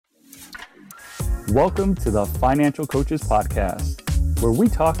Welcome to the Financial Coaches Podcast, where we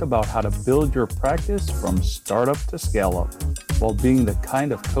talk about how to build your practice from startup to scale up while being the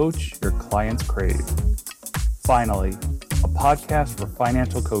kind of coach your clients crave. Finally, a podcast for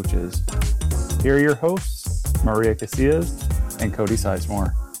financial coaches. Here are your hosts, Maria Casillas and Cody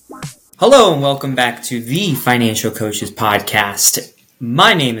Sizemore. Hello and welcome back to the Financial Coaches Podcast.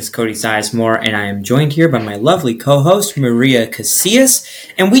 My name is Cody Sizemore and I am joined here by my lovely co-host Maria Casillas,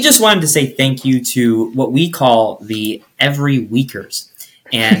 and we just wanted to say thank you to what we call the Every Weekers.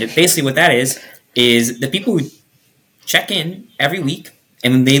 And basically what that is the people who check in every week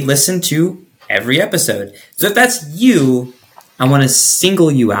and they listen to every episode. So if that's you, I want to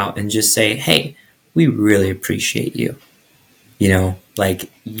single you out and just say, hey, we really appreciate you. You know, like,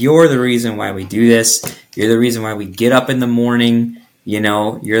 you're the reason why we do this. You're the reason why we get up in the morning. You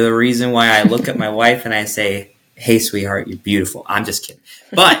know, you're the reason why I look at my wife and I say, hey, sweetheart, you're beautiful. I'm just kidding.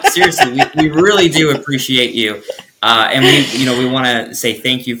 But seriously, we really do appreciate you. And we want to say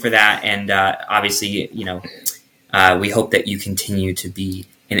thank you for that. And obviously, we hope that you continue to be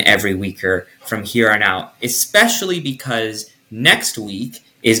an every weeker from here on out, especially because next week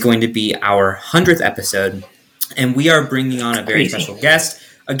is going to be our 100th episode. And we are bringing on a very special guest,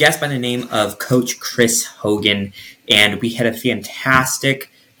 a guest by the name of Coach Chris Hogan. And we had a fantastic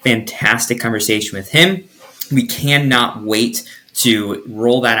conversation with him. We cannot wait to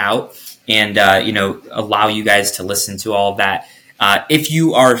roll that out and, allow you guys to listen to all of that. If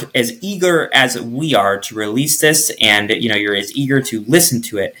you are as eager as we are to release this and, you're as eager to listen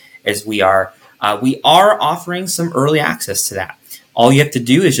to it as we are offering some early access to that. All you have to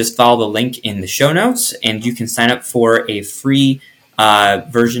do is just follow the link in the show notes, and you can sign up for a free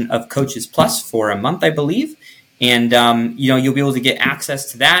version of Coaches Plus for a month, I believe. And, you'll be able to get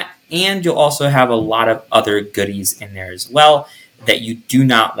access to that. And you'll also have a lot of other goodies in there as well that you do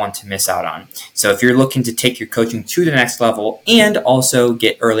not want to miss out on. So if you're looking to take your coaching to the next level and also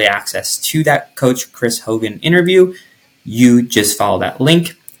get early access to that Coach Chris Hogan interview, you just follow that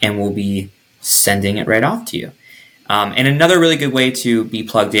link and we'll be sending it right off to you. And another really good way to be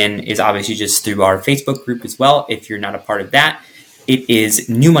plugged in is obviously just through our Facebook group as well. If you're not a part of that, it is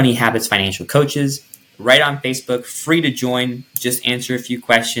New Money Habits Financial Coaches. Right on Facebook, free to join. Just answer a few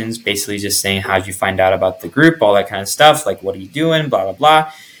questions, basically just saying, how'd you find out about the group, all that kind of stuff, like what are you doing, blah, blah,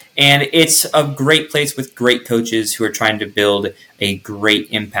 blah. And it's a great place with great coaches who are trying to build a great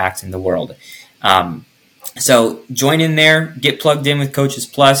impact in the world. So join in there, get plugged in with Coaches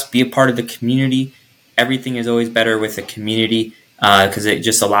Plus, be a part of the community. Everything is always better with a community because it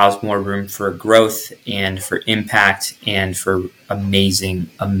just allows more room for growth and for impact and for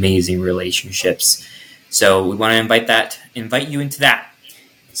amazing relationships. So we want to invite you into that.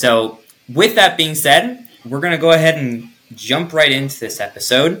 So with that being said, we're going to go ahead and jump right into this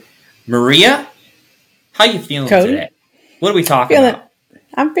episode. Maria, how you feeling today? What are we talking about?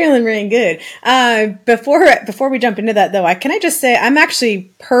 I'm feeling really good. Before we jump into that, though, can I just say I'm actually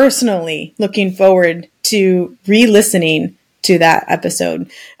personally looking forward to re-listening to that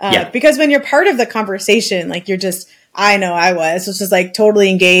episode. Because when you're part of the conversation, like I know I was just like totally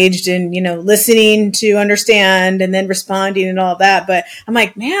engaged and, listening to understand and then responding and all of that. But I'm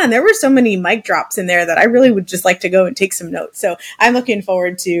like, man, there were so many mic drops in there that I really would just like to go and take some notes. So I'm looking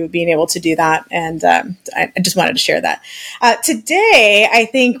forward to being able to do that. And I just wanted to share that. Today, I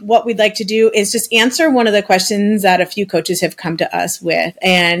think what we'd like to do is just answer one of the questions that a few coaches have come to us with.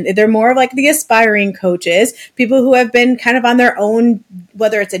 And they're more of like the aspiring coaches, people who have been kind of on their own,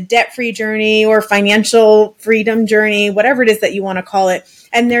 whether it's a debt-free journey or financial freedom journey, whatever it is that you want to call it.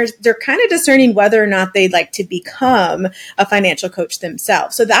 And they're kind of discerning whether or not they'd like to become a financial coach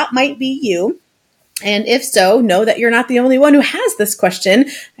themselves. So that might be you. And if so, know that you're not the only one who has this question.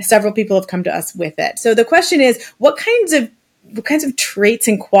 Several people have come to us with it. So the question is, what kinds of traits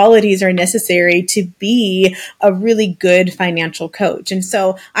and qualities are necessary to be a really good financial coach? And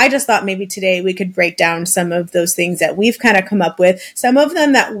so I just thought maybe today we could break down some of those things that we've kind of come up with, some of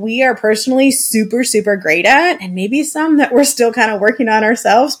them that we are personally super, super great at, and maybe some that we're still kind of working on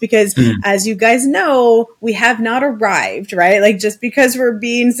ourselves because as you guys know, we have not arrived, right? Like just because we're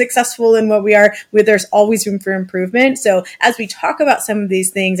being successful in what we are, there's always room for improvement. So as we talk about some of these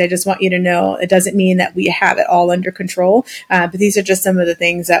things, I just want you to know it doesn't mean that we have it all under control. But these are just some of the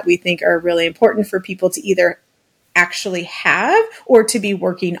things that we think are really important for people to either actually have or to be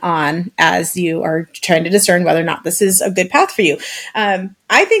working on as you are trying to discern whether or not this is a good path for you.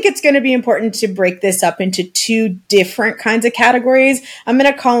 I think it's going to be important to break this up into two different kinds of categories. I'm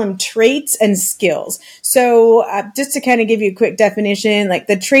going to call them traits and skills. So just to kind of give you a quick definition, like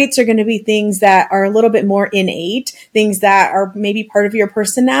the traits are going to be things that are a little bit more innate, things that are maybe part of your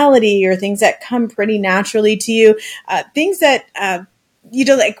personality or things that come pretty naturally to you, things that,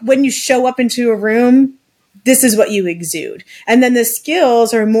 like when you show up into a room, this is what you exude. And then the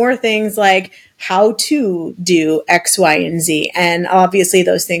skills are more things like how to do X, Y, and Z. And obviously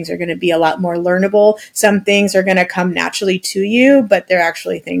those things are going to be a lot more learnable. Some things are going to come naturally to you, but they're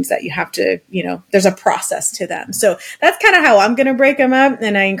actually things that you have to, there's a process to them. So that's kind of how I'm going to break them up.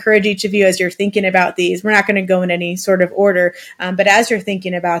 And I encourage each of you as you're thinking about these, we're not going to go in any sort of order, but as you're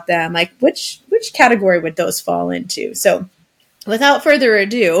thinking about them, like which category would those fall into? So without further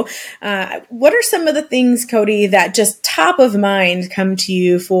ado, what are some of the things, Cody, that just top of mind come to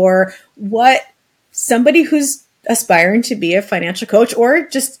you for what somebody who's aspiring to be a financial coach or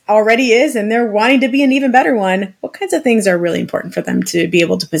just already is and they're wanting to be an even better one? What kinds of things are really important for them to be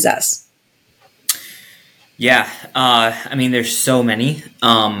able to possess? Yeah. There's so many.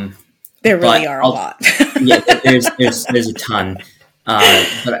 There really are a lot. Yeah, there's a ton.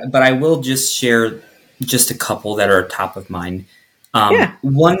 But I will just share just a couple that are top of mind.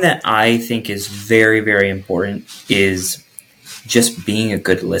 One that I think is very, very important is just being a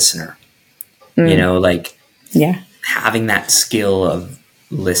good listener. Having that skill of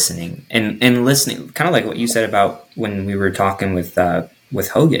listening and listening, kind of like what you said about when we were talking with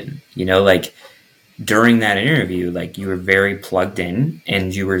Hogan, during that interview, like you were very plugged in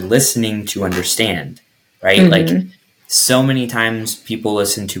and you were listening to understand, right? Mm-hmm. Like so many times people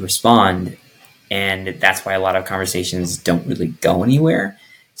listen to respond, and that's why a lot of conversations don't really go anywhere.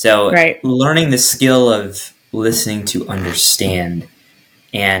 So learning the skill of listening to understand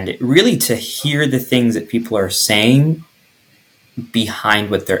and really to hear the things that people are saying behind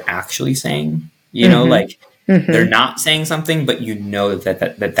what they're actually saying, they're not saying something, but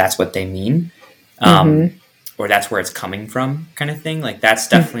that that's what they mean. Or that's where it's coming from kind of thing. Like that's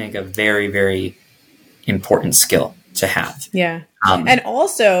definitely like a very, very important skill to have. Yeah. And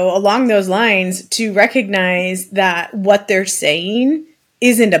also along those lines to recognize that what they're saying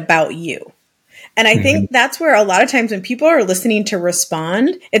isn't about you. And I think that's where a lot of times when people are listening to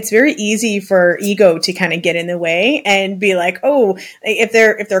respond, it's very easy for ego to kind of get in the way and be like, oh, if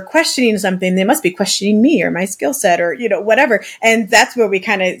they're questioning something, they must be questioning me or my skill set or, whatever. And that's where we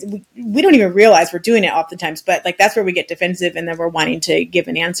we don't even realize we're doing it oftentimes, but like that's where we get defensive and then we're wanting to give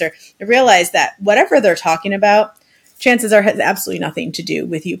an answer. I realize that whatever they're talking about, chances are has absolutely nothing to do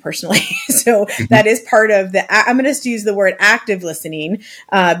with you personally. So that is part of I'm going to use the word active listening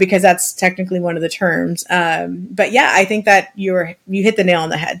because that's technically one of the terms. But yeah, I think that you hit the nail on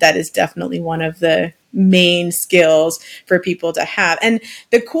the head. That is definitely one of the main skills for people to have. And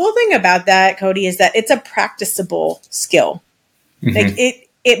the cool thing about that, Cody, is that it's a practicable skill. Like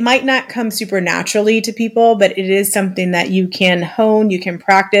it might not come super naturally to people, but it is something that you can hone, you can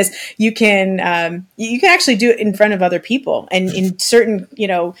practice, you can actually do it in front of other people and in certain,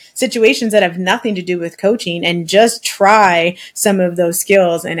 situations that have nothing to do with coaching, and just try some of those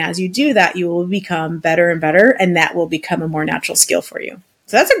skills. And as you do that, you will become better and better, and that will become a more natural skill for you.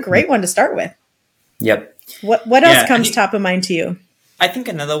 So that's a great one to start with. Yep. What else comes top of mind to you? I think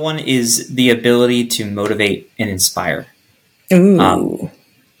another one is the ability to motivate and inspire. Ooh.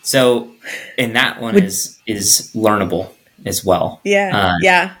 So, and that one is learnable as well. Yeah.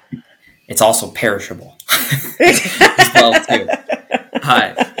 Yeah. It's also perishable as well too.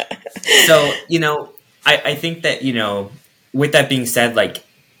 So, I think that, with that being said, like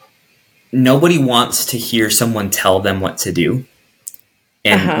nobody wants to hear someone tell them what to do.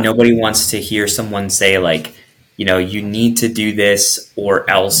 And nobody wants to hear someone say like, you need to do this or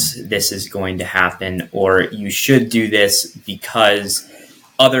else this is going to happen, or you should do this because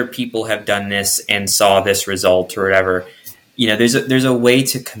other people have done this and saw this result or whatever. There's a way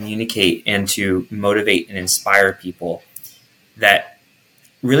to communicate and to motivate and inspire people that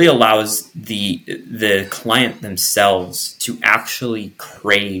really allows the client themselves to actually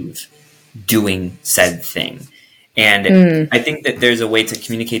crave doing said thing. And I think that there's a way to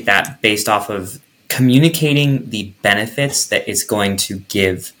communicate that based off of communicating the benefits that it's going to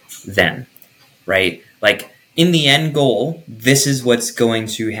give them, right? Like, in the end goal, this is what's going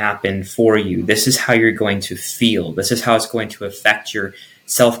to happen for you. This is how you're going to feel. This is how it's going to affect your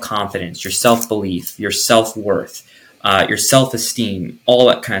self-confidence, your self-belief, your self-worth, your self-esteem, all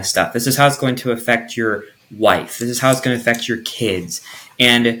that kind of stuff. This is how it's going to affect your wife. This is how it's going to affect your kids.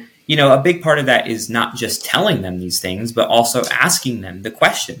 And, a big part of that is not just telling them these things, but also asking them the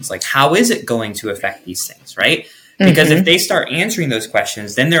questions, like, how is it going to affect these things, right? Because if they start answering those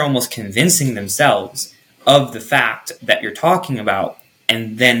questions, then they're almost convincing themselves of the fact that you're talking about,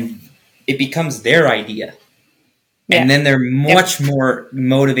 and then it becomes their idea. Yeah. And then they're much more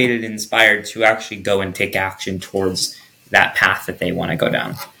motivated and inspired to actually go and take action towards that path that they want to go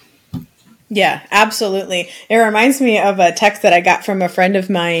down. Yeah, absolutely. It reminds me of a text that I got from a friend of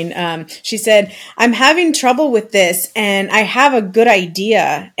mine. She said, I'm having trouble with this and I have a good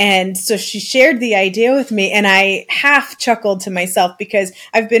idea. And so she shared the idea with me, and I half chuckled to myself because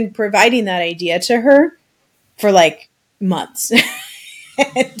I've been providing that idea to her for like months.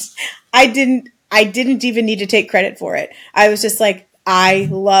 And I didn't even need to take credit for it. I was just like, I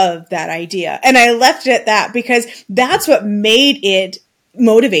love that idea. And I left it at that because that's what made it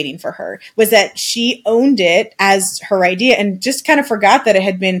motivating for her, was that she owned it as her idea and just kind of forgot that it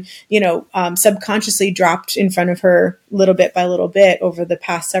had been, subconsciously dropped in front of her little bit by little bit over the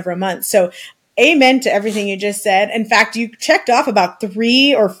past several months. So amen to everything you just said. In fact, you checked off about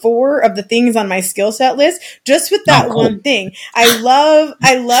 3 or 4 of the things on my skill set list just with that one thing. I love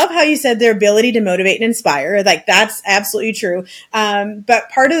how you said their ability to motivate and inspire. Like, that's absolutely true. But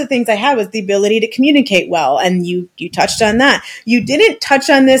part of the things I had was the ability to communicate well. And you touched on that. You didn't touch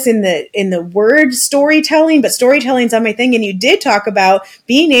on this in the word storytelling, but storytelling's on my thing. And you did talk about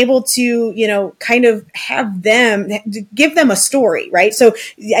being able to, kind of have them, give them a story, right? So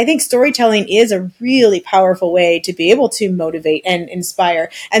I think storytelling is a really powerful way to be able to motivate and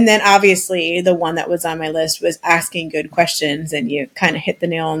inspire. And then obviously the one that was on my list was asking good questions, and you kind of hit the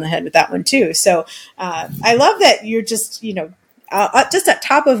nail on the head with that one too. So I love that you're just, just at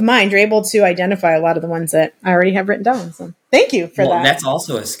top of mind, you're able to identify a lot of the ones that I already have written down. So thank you for that. That's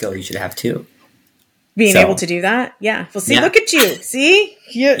also a skill you should have too. Being able to do that. Yeah. Well, see, look at you. See?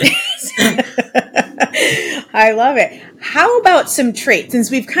 I love it. How about some traits?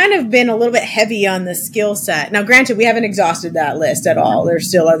 Since we've kind of been a little bit heavy on the skill set. Now, granted, we haven't exhausted that list at all. There's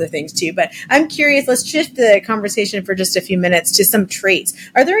still other things too, but I'm curious. Let's shift the conversation for just a few minutes to some traits.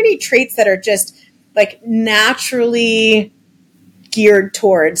 Are there any traits that are just like naturally geared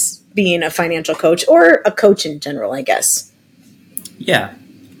towards being a financial coach or a coach in general, I guess? Yeah.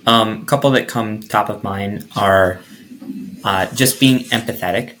 A couple that come top of mind are just being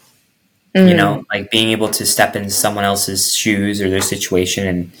empathetic, like being able to step in someone else's shoes or their situation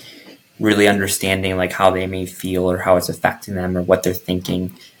and really understanding like how they may feel or how it's affecting them or what they're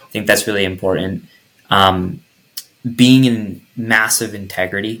thinking. I think that's really important. Being in massive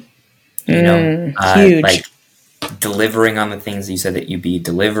integrity, huge. Like delivering on the things that you said that you'd be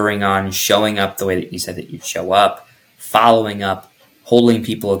delivering on, showing up the way that you said that you'd show up, following up, holding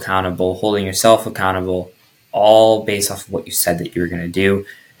people accountable, holding yourself accountable, all based off of what you said that you were going to do.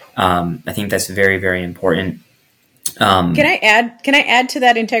 I think that's very, very important. Can I add to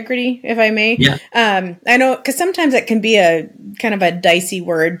that integrity, if I may? Yeah. I know, because sometimes it can be a kind of a dicey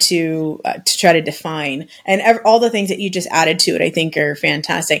word to try to define, and all the things that you just added to it, I think, are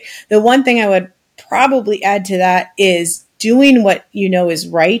fantastic. The one thing I would probably add to that is doing what you know is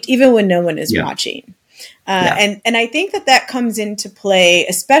right, even when no one is watching. And I think that comes into play,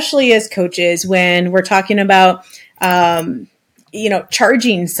 especially as coaches, when we're talking about,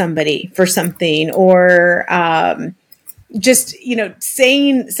 charging somebody for something, or just,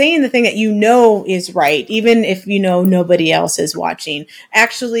 saying the thing that is right, even if nobody else is watching.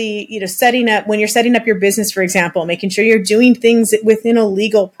 Actually, when you're setting up your business, for example, making sure you're doing things within a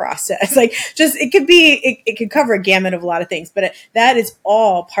legal process. Like, just it could cover a gamut of a lot of things, but that is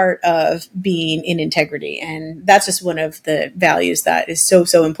all part of being in integrity, and that's just one of the values that is so,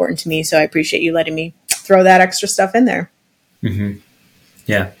 so important to me. So I appreciate you letting me throw that extra stuff in there. Mm-hmm.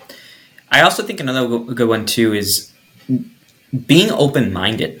 Yeah, I also think another good one too is being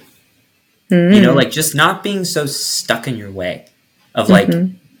open-minded, like just not being so stuck in your way of like,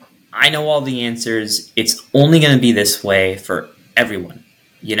 I know all the answers. It's only going to be this way for everyone,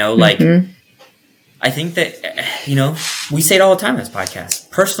 like, I think that, we say it all the time in this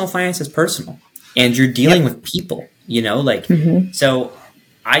podcast, personal finance is personal, and you're dealing with people, so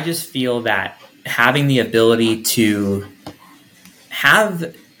I just feel that having the ability to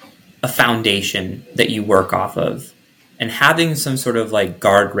have a foundation that you work off of, and having some sort of like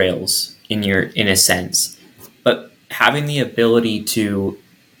guardrails in a sense, but having the ability to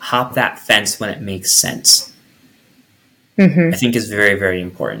hop that fence when it makes sense, I think is very, very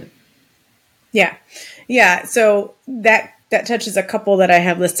important. Yeah. Yeah. So that touches a couple that I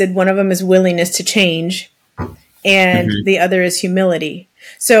have listed. One of them is willingness to change, and the other is humility.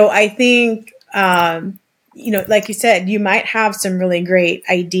 So I think, like you said, you might have some really great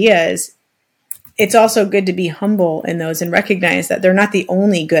ideas. It's also good to be humble in those and recognize that they're not the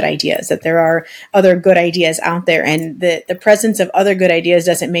only good ideas, that there are other good ideas out there. And the presence of other good ideas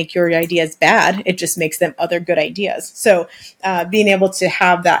doesn't make your ideas bad. It just makes them other good ideas. So being able to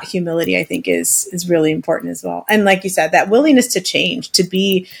have that humility, I think is really important as well. And like you said, that willingness to change, to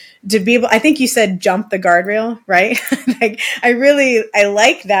be able, I think you said jump the guardrail, right? Like I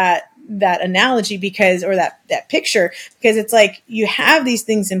like that analogy or that picture, because it's like you have these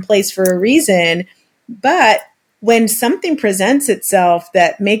things in place for a reason, but when something presents itself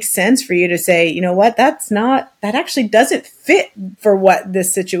that makes sense for you to say, you know what, that actually doesn't fit for what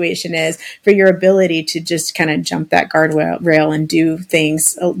this situation is, for your ability to just kind of jump that guardrail and do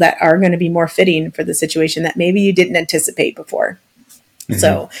things that are going to be more fitting for the situation that maybe you didn't anticipate before. Mm-hmm.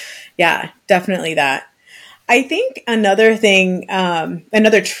 So yeah, definitely that. I think another thing,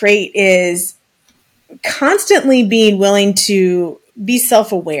 another trait is constantly being willing to be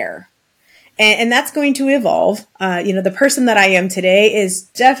self-aware. And that's going to evolve. The person that I am today is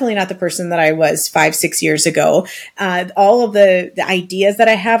definitely not the person that I was 5-6 years ago. All of the ideas that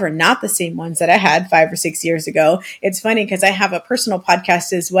I have are not the same ones that I had 5 or 6 years ago. It's funny because I have a personal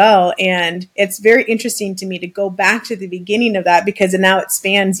podcast as well. And it's very interesting to me to go back to the beginning of that, because now it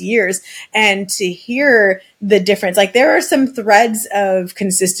spans years, and to hear the difference. Like, there are some threads of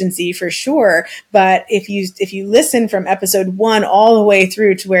consistency for sure, but if you listen from episode 1 all the way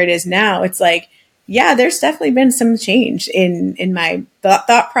through to where it is now, it's like, yeah, there's definitely been some change in my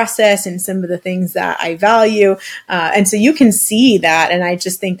thought process and some of the things that I value. And so you can see that. And I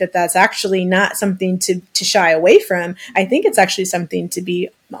just think that that's actually not something to shy away from. I think it's actually something to be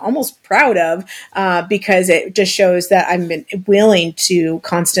almost proud of, because it just shows that I'm willing to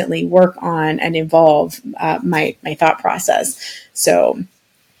constantly work on and evolve my thought process. So,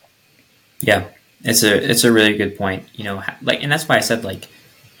 yeah, it's a really good point. And that's why I said, like,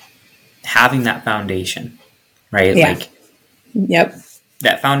 having that foundation, right? Yeah. Like, yep,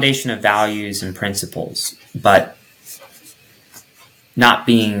 that foundation of values and principles, but not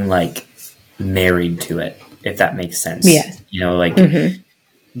being like married to it, if that makes sense. Yeah.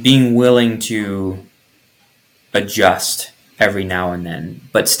 Being willing to adjust every now and then,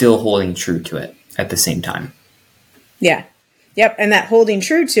 but still holding true to it at the same time. Yeah. Yep. And that holding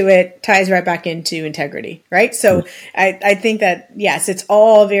true to it ties right back into integrity, right? So I think that, yes, it's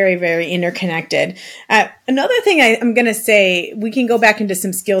all very, very interconnected. Another thing I'm going to say, we can go back into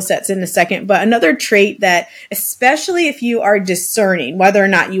some skill sets in a second, but another trait that, especially if you are discerning whether or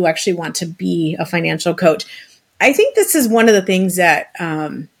not you actually want to be a financial coach, I think this is one of the things that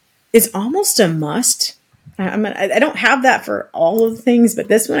is almost a must. I don't have that for all of the things, but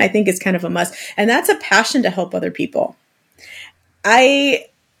this one I think is kind of a must. And that's a passion to help other people. I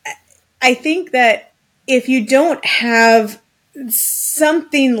think that if you don't have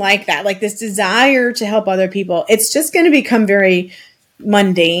something like that, like this desire to help other people, it's just going to become very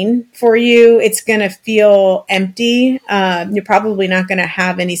mundane for you. It's going to feel empty. You're probably not going to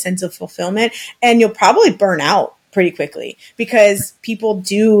have any sense of fulfillment, and you'll probably burn out pretty quickly, because people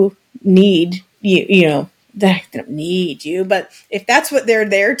do need you. They don't need you, but if that's what they're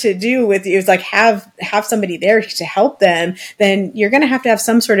there to do with you, is like have somebody there to help them, then you're going to have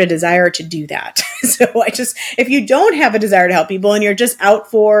some sort of desire to do that. So if you don't have a desire to help people and you're just out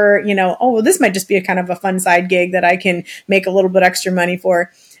for, this might just be a kind of a fun side gig that I can make a little bit extra money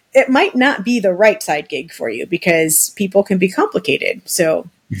for, it might not be the right side gig for you, because people can be complicated. So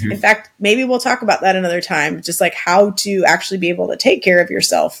in fact, maybe we'll talk about that another time, just like how to actually be able to take care of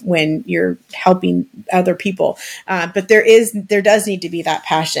yourself when you're helping other people. But there does need to be that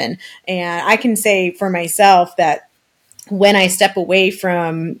passion. And I can say for myself that when I step away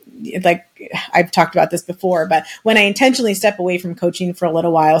from, like I've talked about this before, but when I intentionally step away from coaching for a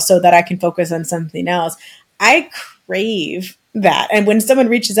little while so that I can focus on something else, I crave that. And when someone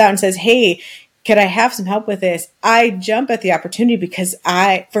reaches out and says, hey, could I have some help with this? I jump at the opportunity, because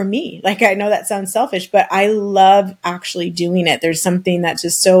I know that sounds selfish, but I love actually doing it. There's something that's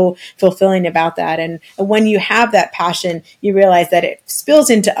just so fulfilling about that. And when you have that passion, you realize that it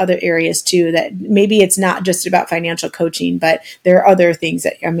spills into other areas too, that maybe it's not just about financial coaching, but there are other things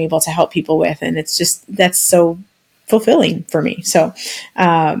that I'm able to help people with. And that's so fulfilling for me. So,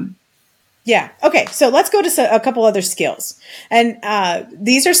 yeah. Okay. So let's go to a couple other skills. And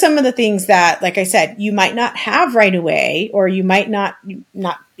these are some of the things that, like I said, you might not have right away, or you might not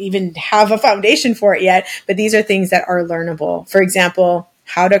even have a foundation for it yet, but these are things that are learnable. For example,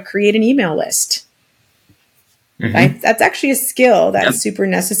 how to create an email list. Right? That's actually a skill that's super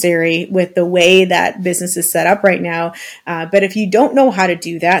necessary with the way that business is set up right now. But if you don't know how to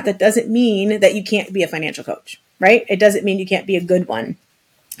do that, that doesn't mean that you can't be a financial coach, right? It doesn't mean you can't be a good one.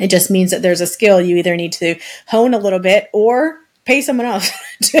 It just means that there's a skill you either need to hone a little bit or pay someone else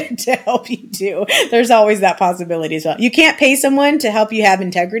to help you do. There's always that possibility as well. You can't pay someone to help you have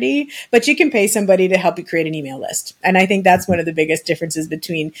integrity, but you can pay somebody to help you create an email list. And I think that's one of the biggest differences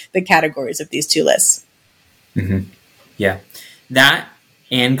between the categories of these two lists. Mm-hmm. Yeah. That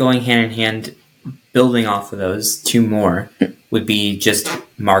and going hand in hand, building off of those two more would be just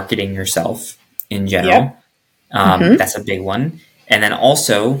marketing yourself in general. Yep. That's a big one. And then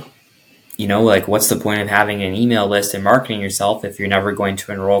also, like what's the point of having an email list and marketing yourself if you're never going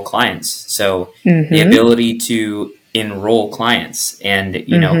to enroll clients? So the ability to enroll clients and,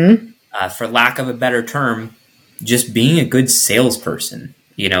 for lack of a better term, just being a good salesperson,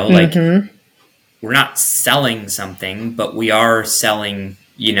 like we're not selling something, but we are selling,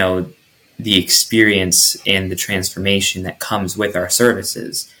 the experience and the transformation that comes with our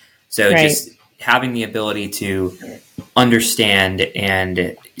services. So just having the ability to understand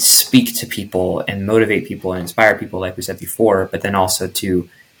and speak to people and motivate people and inspire people, like we said before, but then also to,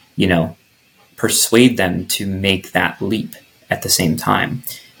 persuade them to make that leap at the same time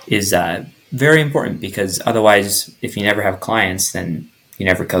is very important, because otherwise, if you never have clients, then you're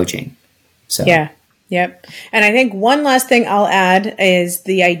never coaching. So Yep. And I think one last thing I'll add is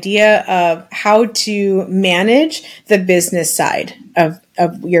the idea of how to manage the business side of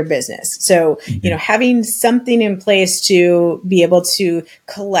your business. So, having something in place to be able to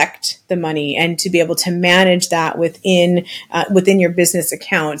collect the money and to be able to manage that within your business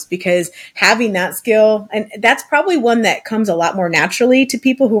accounts, because having that skill, and that's probably one that comes a lot more naturally to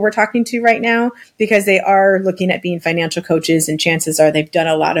people who we're talking to right now, because they are looking at being financial coaches, and chances are they've done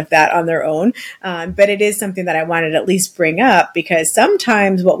a lot of that on their own. But it is something that I wanted to at least bring up, because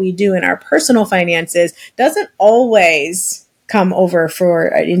sometimes what we do in our personal finances doesn't always come over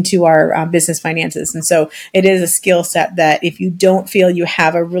into our business finances. And so it is a skill set that if you don't feel you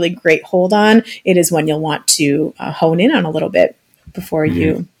have a really great hold on, it is one you'll want to hone in on a little bit before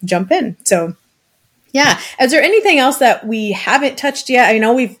you jump in. So yeah. Is there anything else that we haven't touched yet? I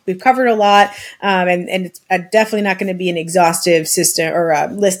know we've covered a lot, and it's definitely not going to be an exhaustive system or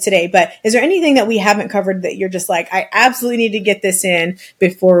list today, but is there anything that we haven't covered that you're just like, I absolutely need to get this in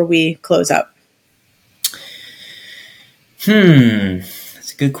before we close up?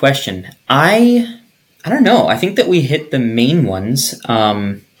 That's a good question. I don't know. I think that we hit the main ones.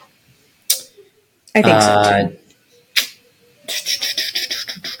 I think so too.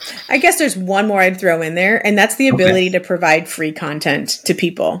 I guess there's one more I'd throw in there, and that's the ability to provide free content to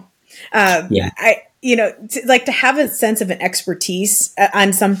people. To have a sense of an expertise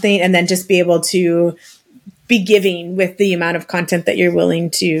on something, and then just be able to be giving with the amount of content that you're willing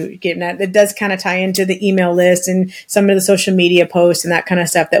to give. Now, it does kind of tie into the email list and some of the social media posts and that kind of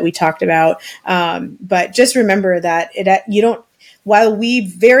stuff that we talked about. But just remember that while we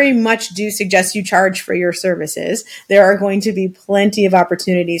very much do suggest you charge for your services, there are going to be plenty of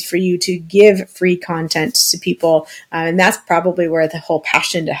opportunities for you to give free content to people. And that's probably where the whole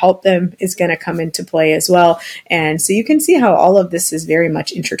passion to help them is going to come into play as well. And so you can see how all of this is very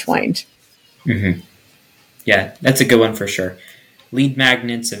much intertwined. Mm-hmm. Yeah, that's a good one for sure. Lead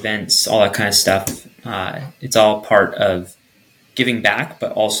magnets, events, all that kind of stuff. It's all part of giving back,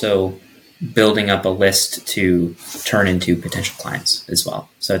 but also building up a list to turn into potential clients as well.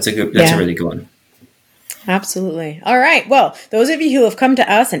 So that's a really good one. Absolutely. All right. Well, those of you who have come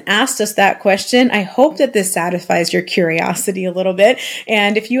to us and asked us that question, I hope that this satisfies your curiosity a little bit.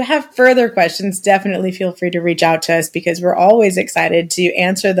 And if you have further questions, definitely feel free to reach out to us, because we're always excited to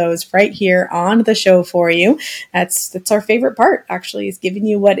answer those right here on the show for you. That's our favorite part, actually, is giving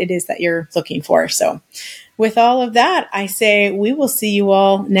you what it is that you're looking for. So with all of that, I say we will see you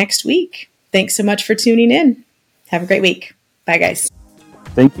all next week. Thanks so much for tuning in. Have a great week. Bye, guys.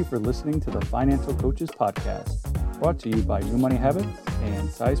 Thank you for listening to the Financial Coaches Podcast, brought to you by New Money Habits and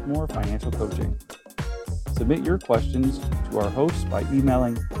Sizemore Financial Coaching. Submit your questions to our hosts by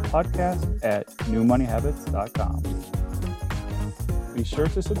emailing podcast@newmoneyhabits.com. Be sure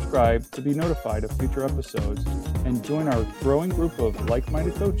to subscribe to be notified of future episodes and join our growing group of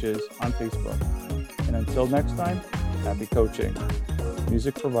like-minded coaches on Facebook. And until next time, happy coaching.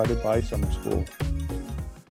 Music provided by Summer School.